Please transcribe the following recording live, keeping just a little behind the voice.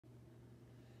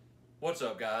What's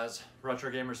up guys, Retro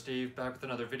Gamer Steve back with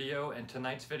another video, and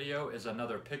tonight's video is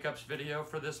another pickups video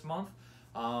for this month.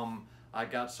 I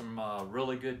got some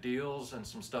really good deals and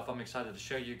some stuff I'm excited to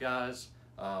show you guys.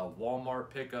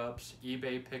 Walmart pickups,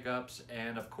 eBay pickups,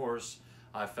 and of course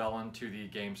I fell into the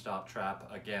GameStop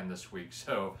trap again this week.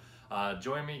 So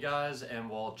join me guys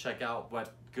and we'll check out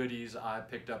what goodies I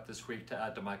picked up this week to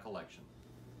add to my collection.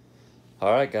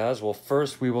 Alright guys, well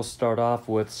first we will start off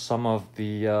with some of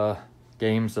the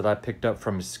games that I picked up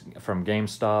from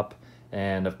GameStop,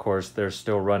 and of course they're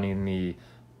still running the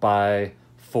buy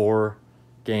 4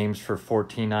 games for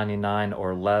 $14.99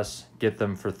 or less, get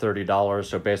them for $30.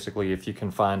 So basically if you can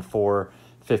find 4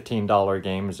 $15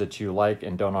 games that you like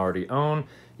and don't already own,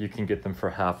 you can get them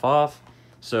for half off.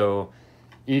 So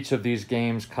each of these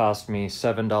games cost me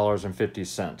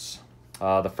 $7.50.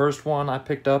 The first one I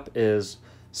picked up is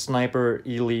Sniper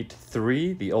Elite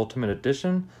 3, the Ultimate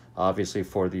Edition, obviously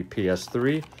for the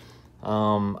PS3.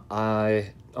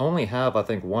 I only have, I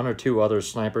think, 1 or 2 other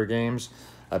sniper games.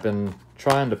 I've been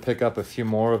trying to pick up a few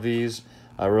more of these.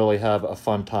 I really have a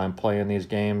fun time playing these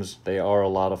games. They are a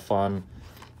lot of fun.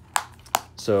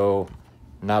 So,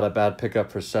 not a bad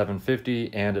pickup for $7.50,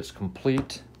 and it's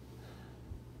complete.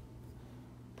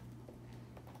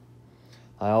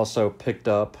 I also picked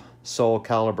up Soul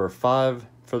Calibur 5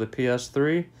 for the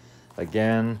PS3.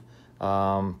 Again,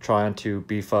 trying to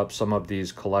beef up some of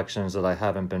these collections that I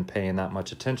haven't been paying that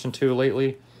much attention to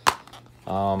lately.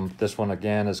 This one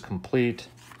again is complete,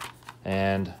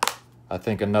 and I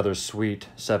think another sweet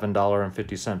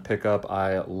 $7.50 pickup.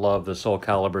 I love the Soul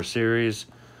Calibur series.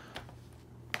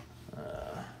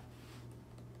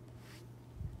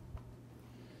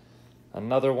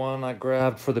 Another one I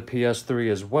grabbed for the PS3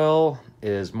 as well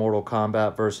is Mortal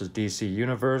Kombat vs. DC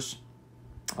Universe.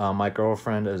 My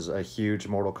girlfriend is a huge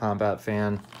Mortal Kombat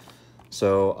fan,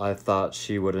 so I thought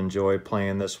she would enjoy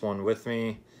playing this one with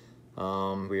me.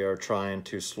 We are trying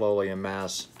to slowly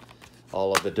amass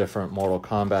all of the different Mortal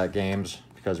Kombat games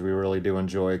because we really do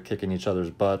enjoy kicking each other's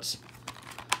butts.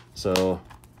 So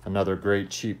another great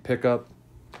cheap pickup.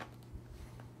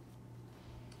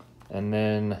 And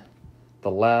then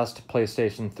the last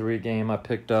PlayStation 3 game I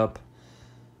picked up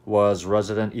was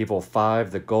Resident Evil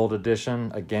 5, the Gold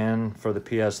Edition, again for the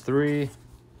PS3.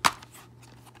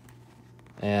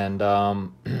 And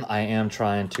I am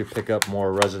trying to pick up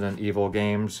more Resident Evil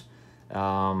games.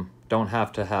 Don't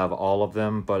have to have all of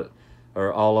them,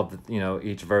 or all of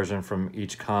each version from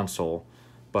each console,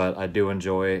 but I do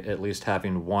enjoy at least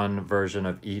having one version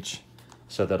of each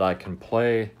so that I can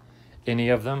play any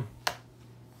of them.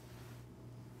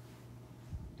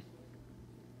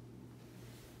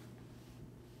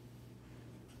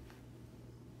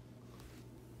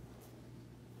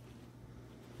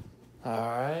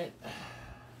 Alright,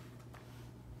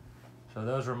 so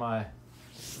those are my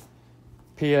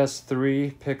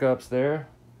PS3 pickups there.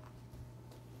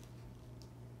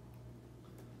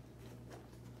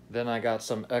 Then I got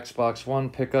some Xbox One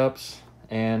pickups,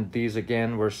 and these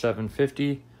again were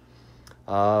 $7.50.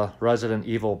 Resident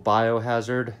Evil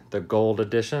Biohazard, the Gold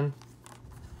Edition.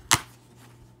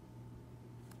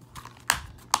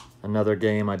 Another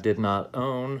game I did not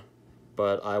own,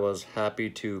 but I was happy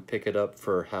to pick it up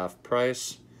for half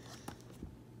price.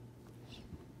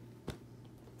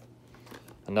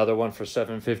 Another one for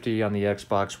 $7.50 on the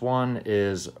Xbox One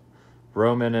is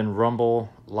Roman Rumble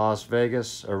in Las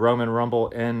Vegas,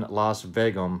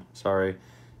 sorry,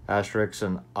 Asterix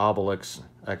and Obelix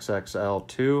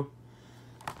XXL2.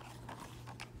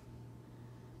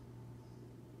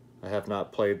 I have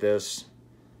not played this,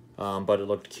 but it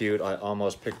looked cute. I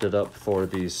almost picked it up for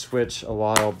the Switch a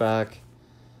while back.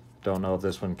 Don't know if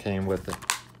this one came with a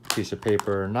piece of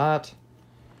paper or not.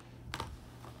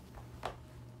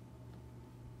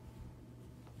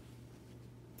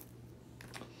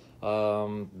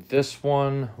 This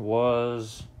one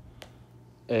was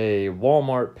a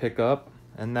Walmart pickup,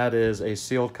 and that is a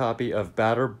sealed copy of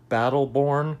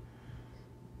Battleborn.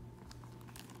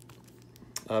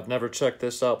 I've never checked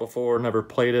this out before, never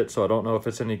played it, so I don't know if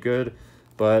it's any good,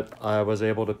 but I was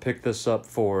able to pick this up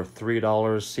for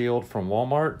 $3 sealed from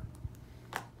Walmart.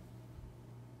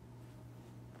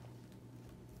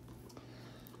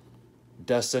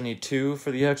 Destiny 2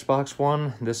 for the Xbox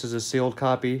One. This is a sealed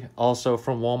copy, also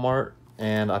from Walmart,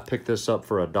 and I picked this up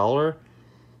for $1.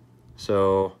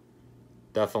 So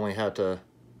definitely had to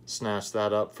snatch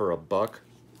that up for $1.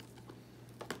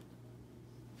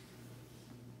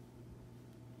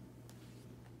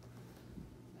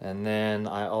 And then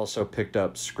I also picked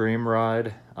up Scream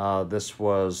Ride. This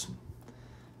was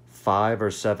 $5 or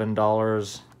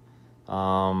 $7.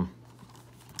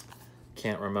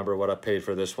 can't remember what I paid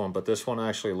for this one, but this one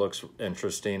actually looks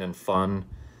interesting and fun.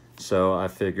 So I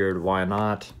figured, why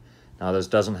not? Now this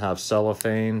doesn't have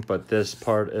cellophane, but this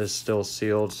part is still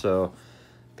sealed. So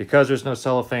because there's no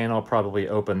cellophane, I'll probably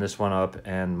open this one up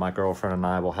and my girlfriend and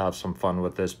I will have some fun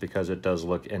with this because it does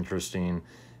look interesting.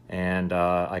 And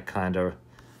I kind of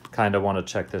want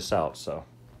to check this out, so.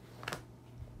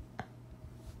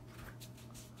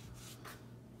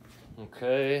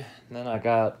 Okay, then I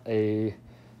got a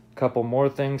couple more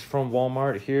things from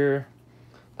Walmart here.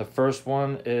 The first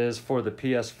one is for the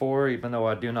PS4. Even though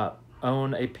I do not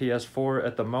own a PS4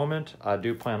 at the moment, I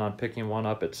do plan on picking one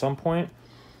up at some point.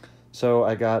 So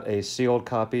I got a sealed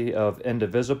copy of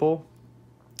Indivisible,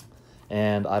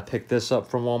 and I picked this up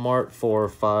from Walmart for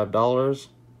 $5.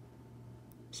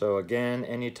 So again,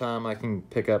 anytime I can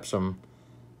pick up some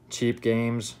cheap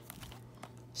games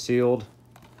sealed,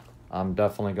 I'm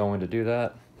definitely going to do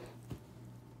that.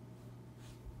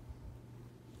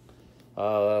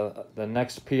 The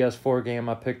next PS4 game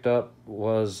I picked up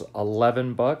was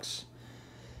 $11,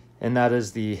 and that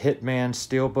is the Hitman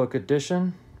Steelbook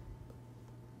Edition.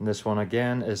 And this one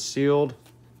again is sealed.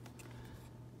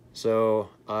 So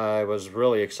I was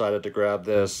really excited to grab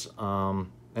this.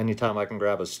 Anytime I can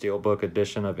grab a Steelbook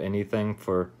edition of anything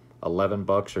for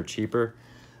 $11 or cheaper,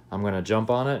 I'm gonna jump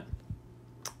on it.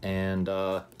 And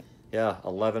yeah,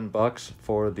 $11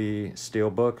 for the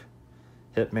Steelbook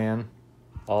Hitman.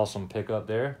 Awesome pickup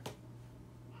there.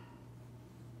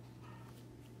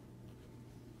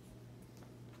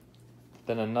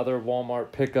 Then another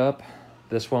Walmart pickup.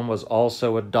 This one was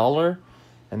also $1,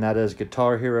 and that is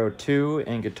Guitar Hero 2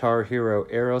 and Guitar Hero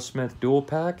Aerosmith Dual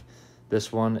Pack.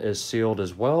 This one is sealed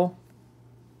as well.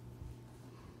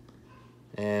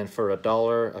 And for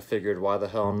 $1, I figured why the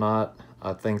hell not?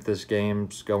 I think this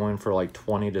game's going for like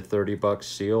 20 to 30 bucks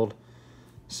sealed.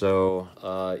 So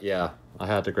yeah, I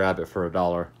had to grab it for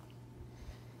 $1.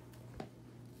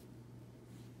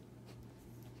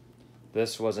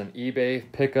 This was an eBay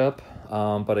pickup,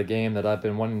 but a game that I've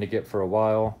been wanting to get for a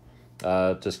while.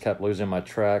 Just kept losing my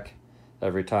track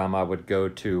every time I would go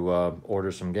to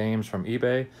order some games from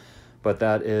eBay. But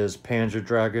that is Panzer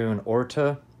Dragoon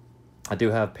Orta. I do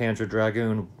have Panzer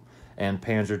Dragoon and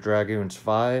Panzer Dragoon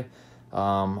Zwei.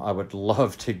 I would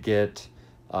love to get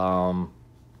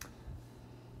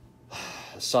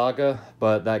Saga,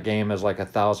 but that game is like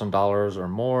 $1,000 or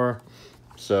more.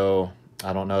 So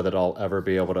I don't know that I'll ever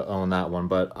be able to own that one,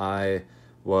 but I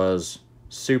was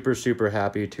super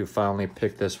happy to finally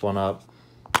pick this one up.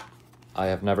 I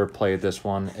have never played this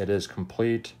one. It is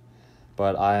complete,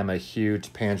 but I am a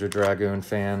huge Panzer Dragoon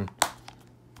fan,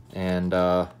 and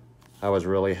I was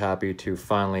really happy to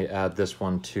finally add this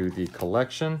one to the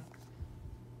collection.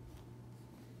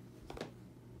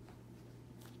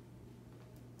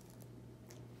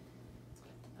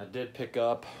 I did pick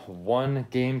up one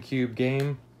GameCube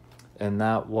game, and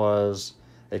that was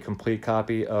a complete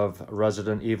copy of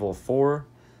Resident Evil 4.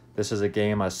 This is a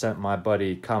game I sent my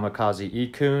buddy Kamikaze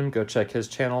Ikun, go check his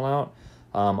channel out,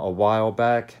 a while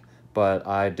back, but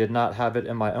I did not have it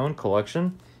in my own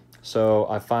collection. So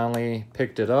I finally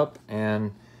picked it up,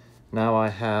 and now I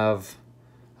have,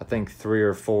 I think, 3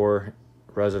 or 4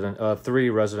 3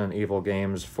 Resident Evil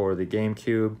games for the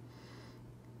GameCube,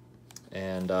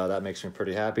 and that makes me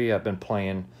pretty happy. I've been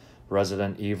playing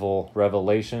Resident Evil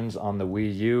Revelations on the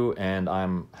Wii U, and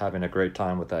I'm having a great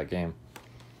time with that game.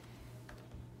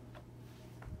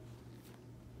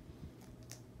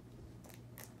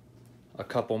 A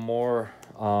couple more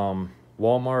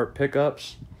Walmart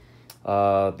pickups.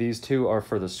 These two are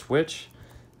for the Switch,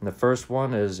 and the first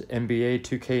one is NBA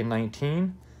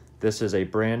 2K19. This is a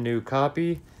brand new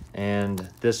copy, and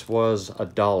this was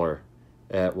 $1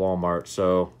 at Walmart.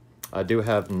 So I do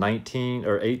have 19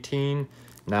 or 18.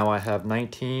 Now I have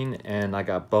 19, and I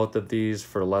got both of these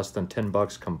for less than 10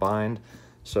 bucks combined.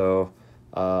 So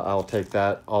I'll take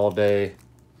that all day,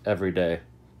 every day.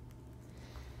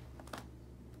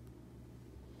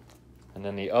 And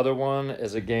then the other one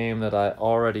is a game that I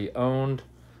already owned,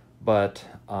 but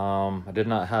I did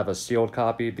not have a sealed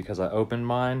copy because I opened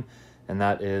mine, and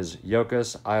that is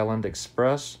Yoku's Island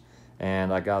Express,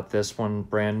 and I got this one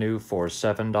brand new for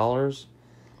 $7.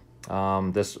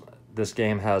 This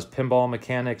game has pinball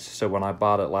mechanics, so when I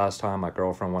bought it last time, my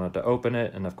girlfriend wanted to open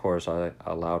it, and of course I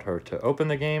allowed her to open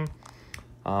the game.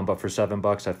 But for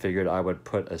 $7, I figured I would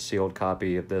put a sealed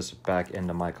copy of this back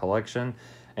into my collection.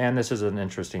 And this is an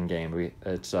interesting game.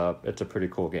 It's a pretty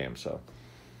cool game. So,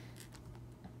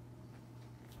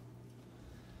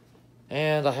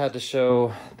 and I had to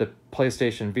show the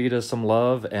PlayStation Vita some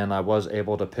love, and I was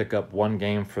able to pick up one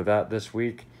game for that this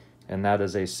week, and that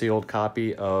is a sealed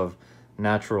copy of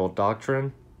Natural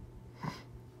Doctrine.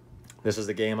 This is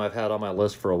the game I've had on my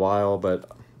list for a while, but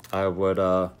I would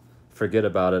forget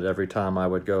about it every time I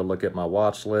would go look at my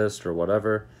watch list or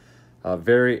whatever. A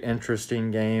very interesting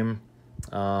game.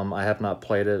 I have not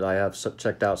played it. I have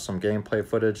checked out some gameplay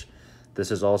footage.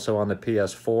 This is also on the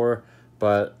PS4,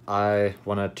 but I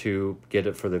wanted to get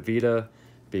it for the Vita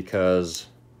because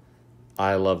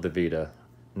I love the Vita.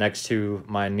 Next to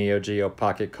my Neo Geo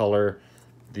Pocket Color,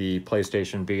 the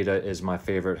PlayStation Vita is my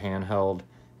favorite handheld.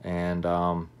 And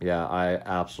yeah, I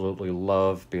absolutely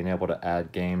love being able to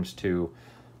add games to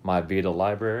my Vita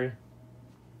library.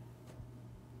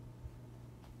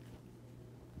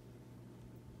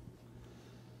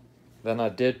 Then I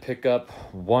did pick up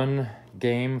one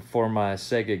game for my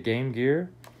Sega Game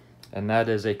Gear, and that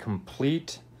is a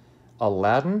complete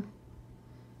Aladdin.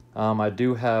 I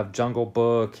do have Jungle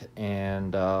Book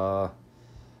and what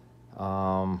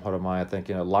am I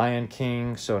thinking of? Lion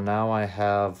King. So now I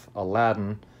have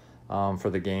Aladdin for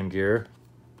the Game Gear.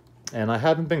 And I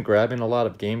haven't been grabbing a lot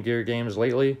of Game Gear games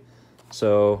lately,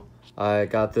 so I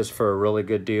got this for a really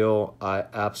good deal. I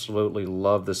absolutely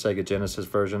love the Sega Genesis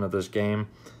version of this game,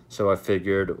 so I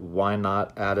figured why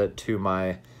not add it to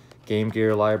my Game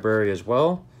Gear library as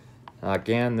well.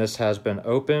 Again, this has been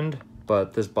opened,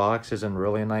 but this box is in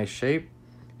really nice shape,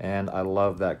 and I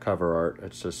love that cover art.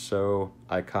 It's just so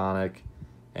iconic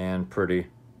and pretty.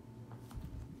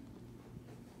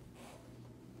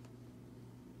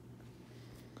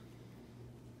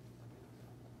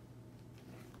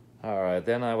 All right,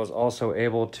 then I was also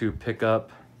able to pick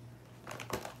up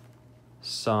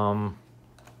some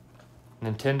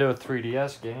Nintendo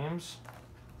 3DS games.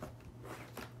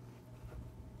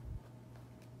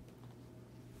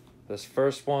 This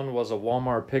first one was a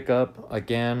Walmart pickup.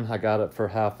 Again, I got it for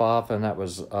half off, and that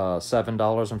was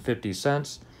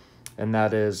 $7.50. And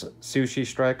that is Sushi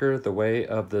Striker, The Way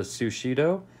of the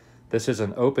Sushido. This is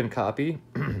an open copy,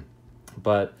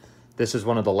 but this is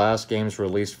one of the last games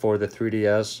released for the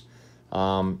 3DS.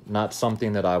 Not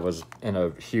something that I was in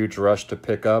a huge rush to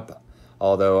pick up,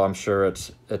 although I'm sure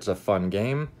it's a fun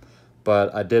game.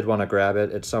 But I did want to grab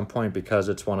it at some point because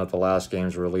it's one of the last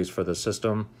games released for the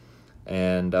system.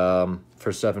 And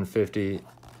for $7.50,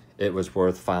 it was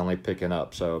worth finally picking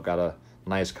up. So got a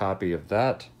nice copy of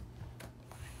that.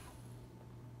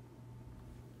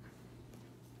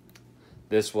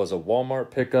 This was a Walmart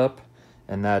pickup,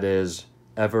 and that is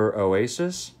Ever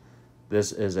Oasis.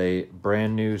 This is a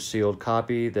brand new sealed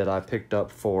copy that I picked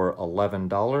up for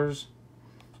 $11.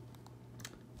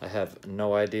 I have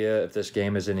no idea if this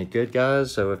game is any good,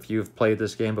 guys, so if you've played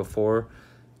this game before,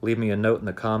 leave me a note in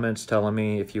the comments telling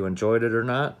me if you enjoyed it or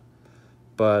not.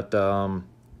 But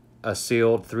a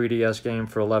sealed 3DS game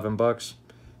for 11 bucks?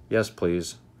 Yes,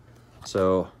 please.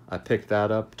 So I picked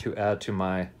that up to add to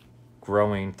my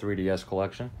growing 3DS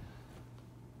collection.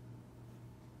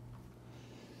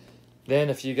 Then,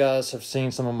 if you guys have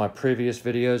seen some of my previous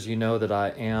videos, you know that I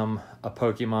am a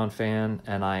Pokemon fan,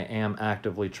 and I am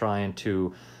actively trying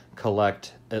to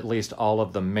collect at least all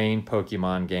of the main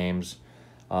Pokemon games.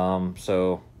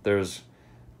 So there's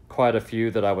quite a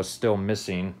few that I was still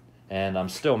missing, and I'm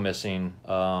still missing,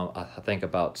 I think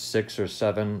about 6 or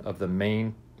 7 of the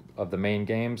main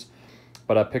games.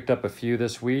 But I picked up a few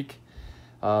this week.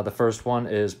 The first one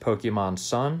is Pokemon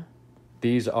Sun.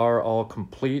 These are all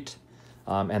complete.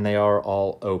 And they are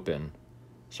all open.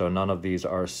 So none of these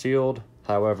are sealed.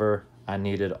 However, I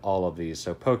needed all of these.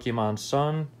 So Pokemon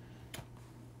Sun,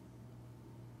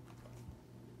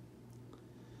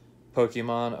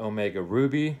 Pokemon Omega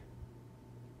Ruby,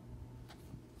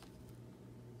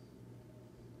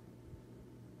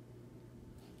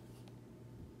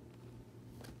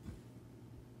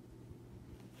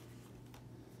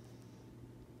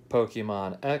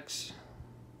 Pokemon X,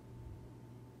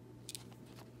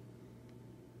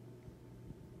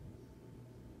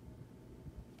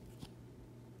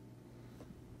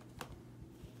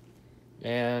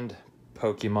 and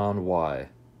Pokemon Y.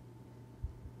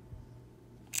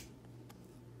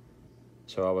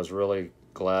 So I was really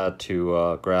glad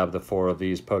to grab the 4 of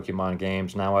these Pokemon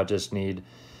games. Now I just need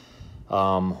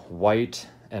White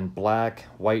and Black,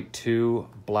 White 2,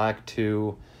 Black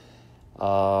 2,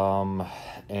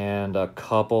 and a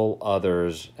couple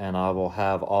others, and I will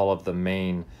have all of the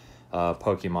main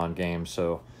Pokemon games.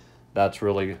 So that's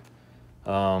really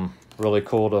really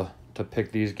cool to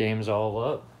pick these games all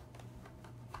up.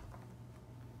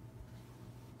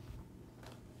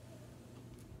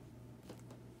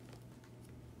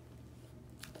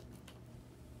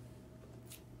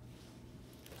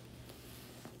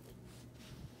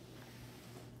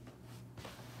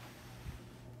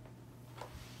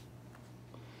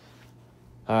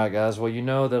 Alright guys, well you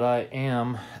know that I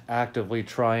am actively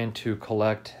trying to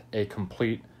collect a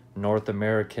complete North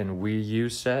American Wii U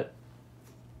set.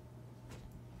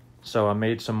 So I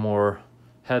made some more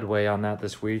headway on that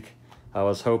this week. I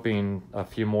was hoping a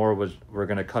few more were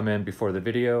going to come in before the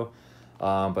video,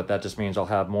 but that just means I'll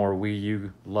have more Wii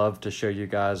U love to show you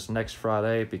guys next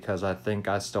Friday, because I think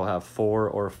I still have 4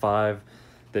 or 5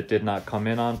 that did not come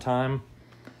in on time.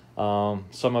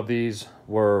 Some of these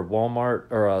were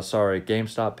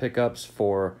GameStop pickups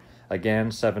for,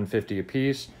 again, $7.50 a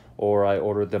piece, or I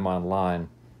ordered them online.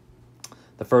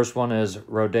 The first one is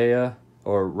Rodea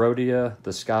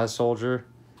the Sky Soldier.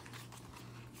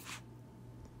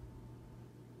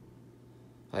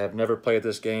 I have never played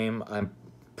this game. I'm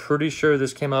pretty sure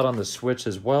this came out on the Switch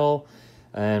as well,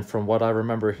 and from what I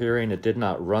remember hearing, it did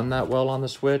not run that well on the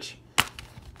Switch.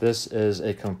 This is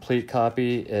a complete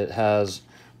copy. It has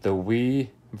the Wii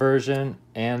version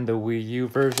and the Wii U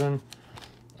version,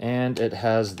 and it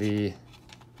has the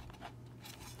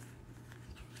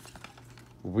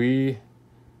Wii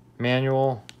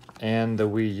manual and the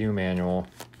Wii U manual,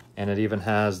 and it even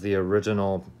has the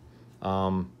original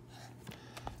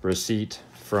receipt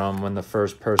from when the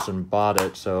first person bought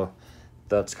it, so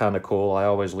that's kind of cool. I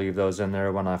always leave those in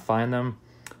there when I find them.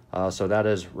 So that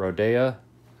is Rodea.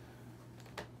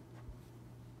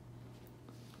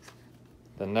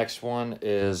 The next one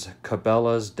is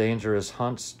Cabela's Dangerous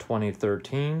Hunts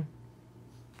 2013.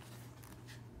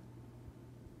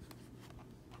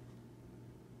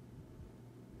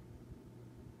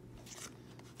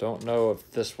 Don't know if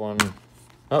this one...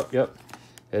 Oh, yep.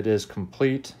 It is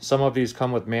complete. Some of these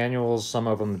come with manuals, some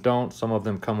of them don't. Some of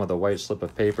them come with a white slip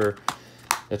of paper.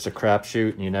 It's a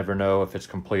crapshoot, and you never know if it's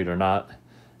complete or not,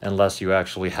 unless you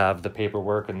actually have the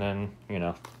paperwork, and then, you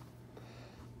know.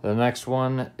 The next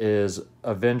one is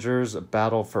Avengers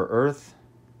Battle for Earth.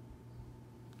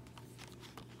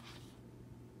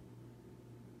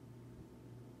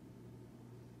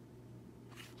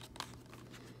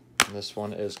 And this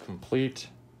one is complete.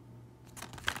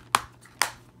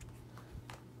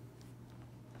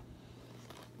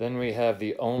 Then we have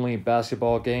the only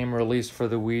basketball game released for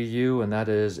the Wii U, and that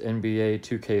is NBA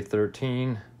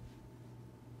 2K13.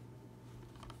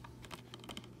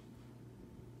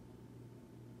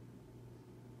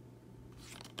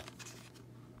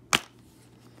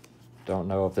 Don't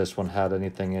know if this one had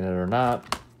anything in it or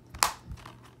not,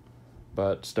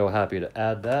 but still happy to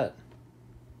add that.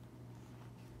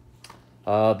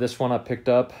 This one I picked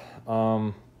up,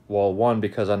 well, one,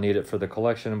 because I need it for the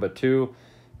collection, but two,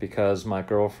 because my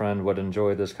girlfriend would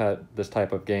enjoy this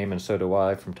type of game, and so do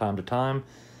I from time to time.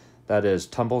 That is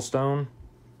Tumblestone,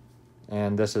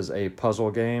 and this is a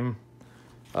puzzle game,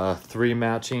 3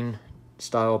 matching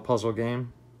style puzzle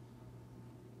game.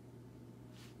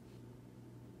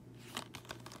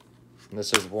 And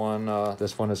this is one,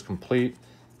 this one is complete,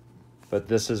 but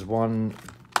this is one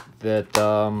that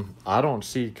I don't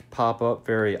see pop up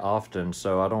very often,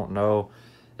 so I don't know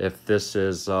if this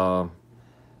is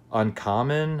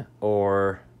uncommon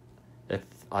or if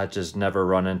I just never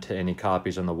run into any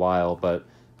copies in the wild, but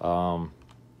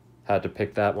had to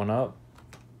pick that one up.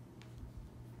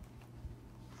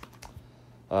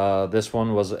 This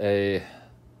one was a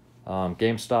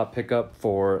GameStop pickup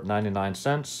for 99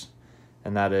 cents,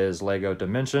 and that is Lego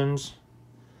Dimensions.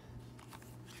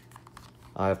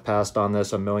 I've passed on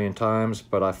this a million times,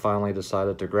 but I finally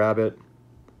decided to grab it,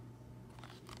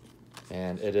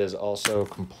 and it is also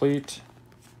complete.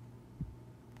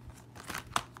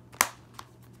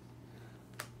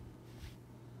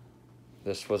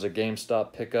 This was a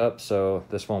GameStop pickup, so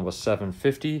this one was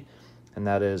 $7.50, and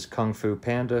that is Kung Fu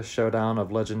Panda Showdown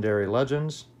of Legendary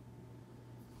Legends.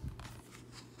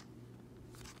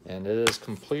 And it is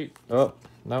complete. Oh,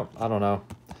 no, I don't know.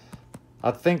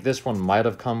 I think this one might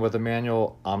have come with a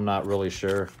manual. I'm not really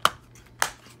sure.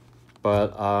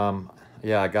 But,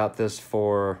 yeah, I got this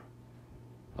for...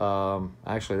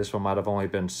 actually, this one might have only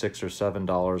been $6 or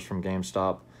 $7 from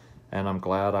GameStop. And I'm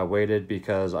glad I waited,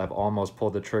 because I've almost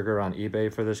pulled the trigger on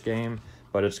eBay for this game,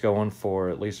 but it's going for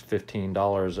at least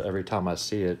 $15 every time I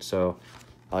see it, so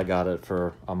I got it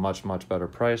for a much, much better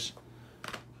price.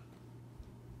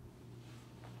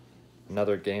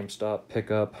 Another GameStop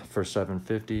pickup for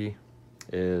 $7.50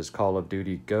 is Call of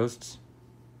Duty Ghosts.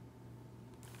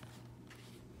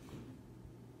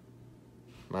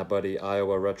 My buddy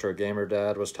Iowa Retro Gamer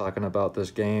Dad was talking about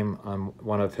this game on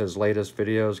one of his latest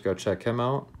videos. Go check him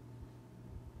out.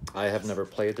 I have never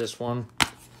played this one,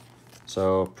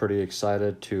 so pretty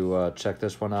excited to check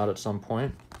this one out at some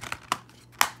point.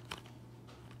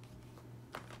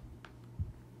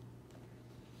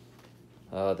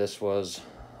 This was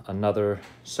another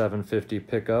 $7.50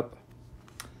 pickup.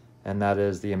 and that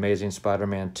is The Amazing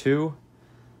Spider-Man 2.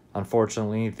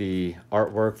 Unfortunately, the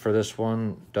artwork for this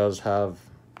one does have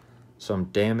some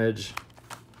damage,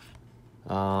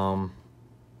 but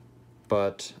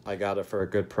I got it for a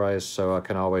good price, so I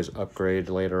can always upgrade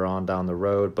later on down the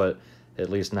road. But at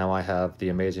least now I have The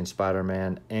Amazing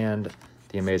Spider-Man and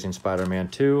The Amazing Spider-Man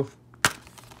 2.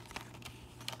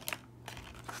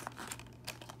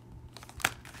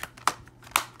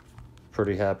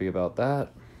 Pretty happy about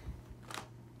that.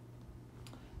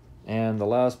 And the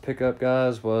last pickup,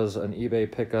 guys, was an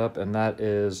eBay pickup, and that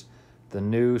is the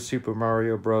new Super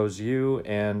Mario Bros. U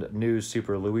and new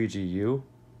Super Luigi U.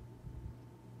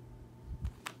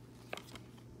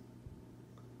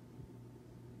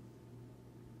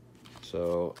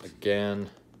 So again,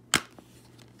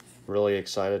 really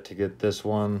excited to get this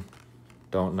one.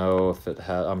 Don't know if it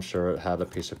had, I'm sure it had a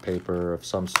piece of paper of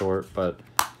some sort, but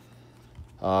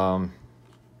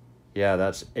yeah,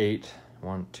 that's 9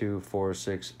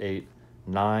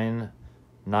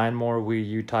 more Wii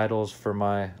U titles for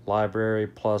my library,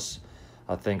 plus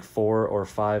I think 4 or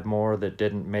 5 more that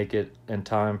didn't make it in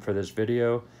time for this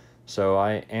video. So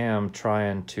I am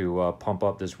trying to pump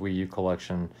up this Wii U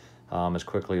collection as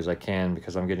quickly as I can,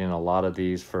 because I'm getting a lot of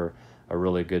these for a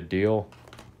really good deal.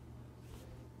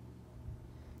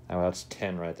 Oh, that's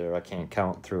 10 right there. I can't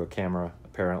count through a camera,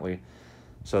 apparently.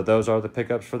 So those are the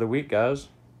pickups for the week, guys.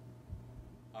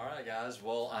 Alright guys,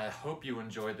 well, I hope you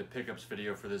enjoyed the pickups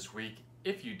video for this week.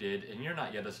 If you did, and you're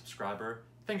not yet a subscriber,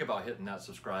 think about hitting that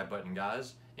subscribe button,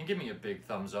 guys, and give me a big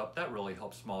thumbs up. That really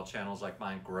helps small channels like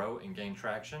mine grow and gain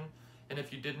traction. And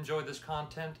if you did enjoy this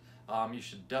content, you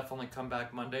should definitely come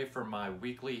back Monday for my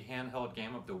weekly handheld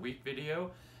game of the week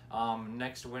video.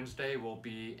 Next Wednesday will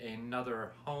be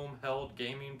another home-held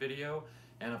gaming video,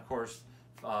 and of course,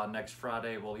 next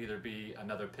Friday will either be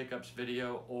another pickups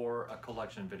video or a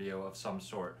collection video of some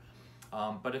sort.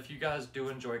 But if you guys do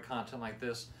enjoy content like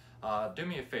this, do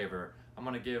me a favor. I'm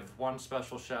going to give one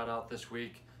special shout out this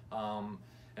week, and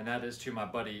that is to my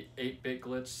buddy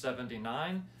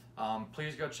 8BitGlitch79.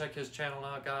 Please go check his channel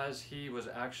out, guys. He was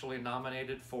actually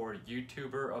nominated for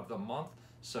YouTuber of the Month,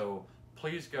 so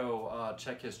please go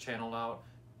check his channel out.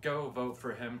 Go vote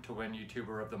for him to win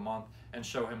YouTuber of the Month and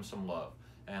show him some love.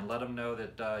 And let him know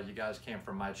that you guys came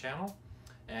from my channel.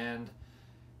 And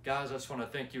guys, I just want to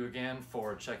thank you again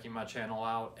for checking my channel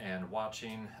out and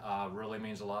watching. Really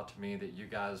means a lot to me that you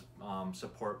guys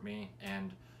support me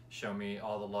and show me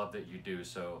all the love that you do.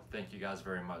 So thank you guys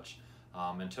very much.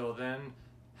 Until then,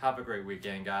 have a great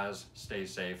weekend, guys. Stay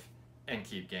safe and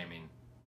keep gaming.